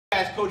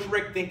Coach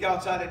Rick, Think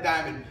Outside the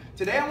Diamond.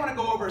 Today I want to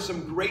go over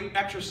some great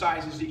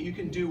exercises that you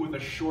can do with a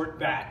short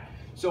bat.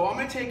 So I'm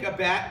going to take a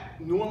bat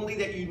normally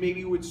that you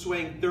maybe would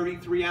swing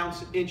 33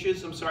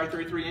 inches. I'm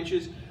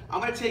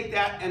going to take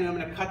that and I'm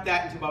going to cut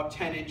that into about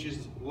 10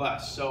 inches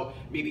less. So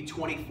maybe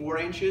 24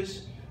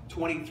 inches,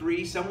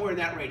 23, somewhere in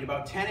that range,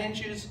 about 10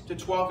 inches to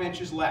 12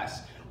 inches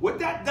less. What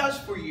that does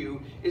for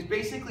you is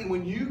basically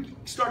when you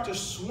start to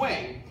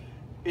swing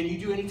and you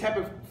do any type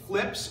of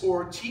flips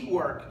or tee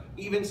work,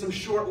 even some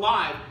short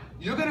live,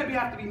 you're going to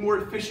have to be more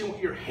efficient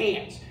with your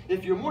hands.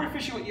 If you're more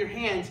efficient with your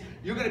hands,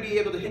 you're going to be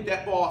able to hit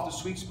that ball off the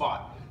sweet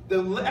spot.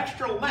 The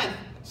extra length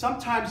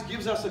sometimes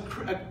gives us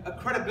a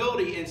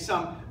credibility and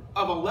some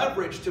of a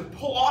leverage to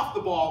pull off the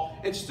ball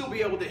and still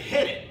be able to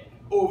hit it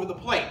over the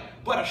plate.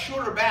 But a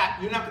shorter bat,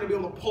 you're not going to be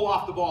able to pull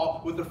off the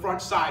ball with the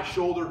front side,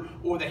 shoulder,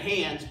 or the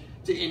hands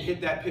and hit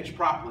that pitch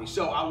properly.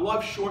 So I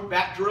love short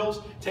bat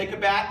drills. Take a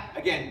bat,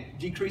 again,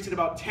 decrease it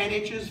about 10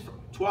 inches,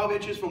 12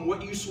 inches from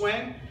what you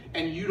swing,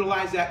 and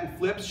utilize that in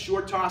flips,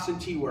 short toss, and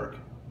tee work.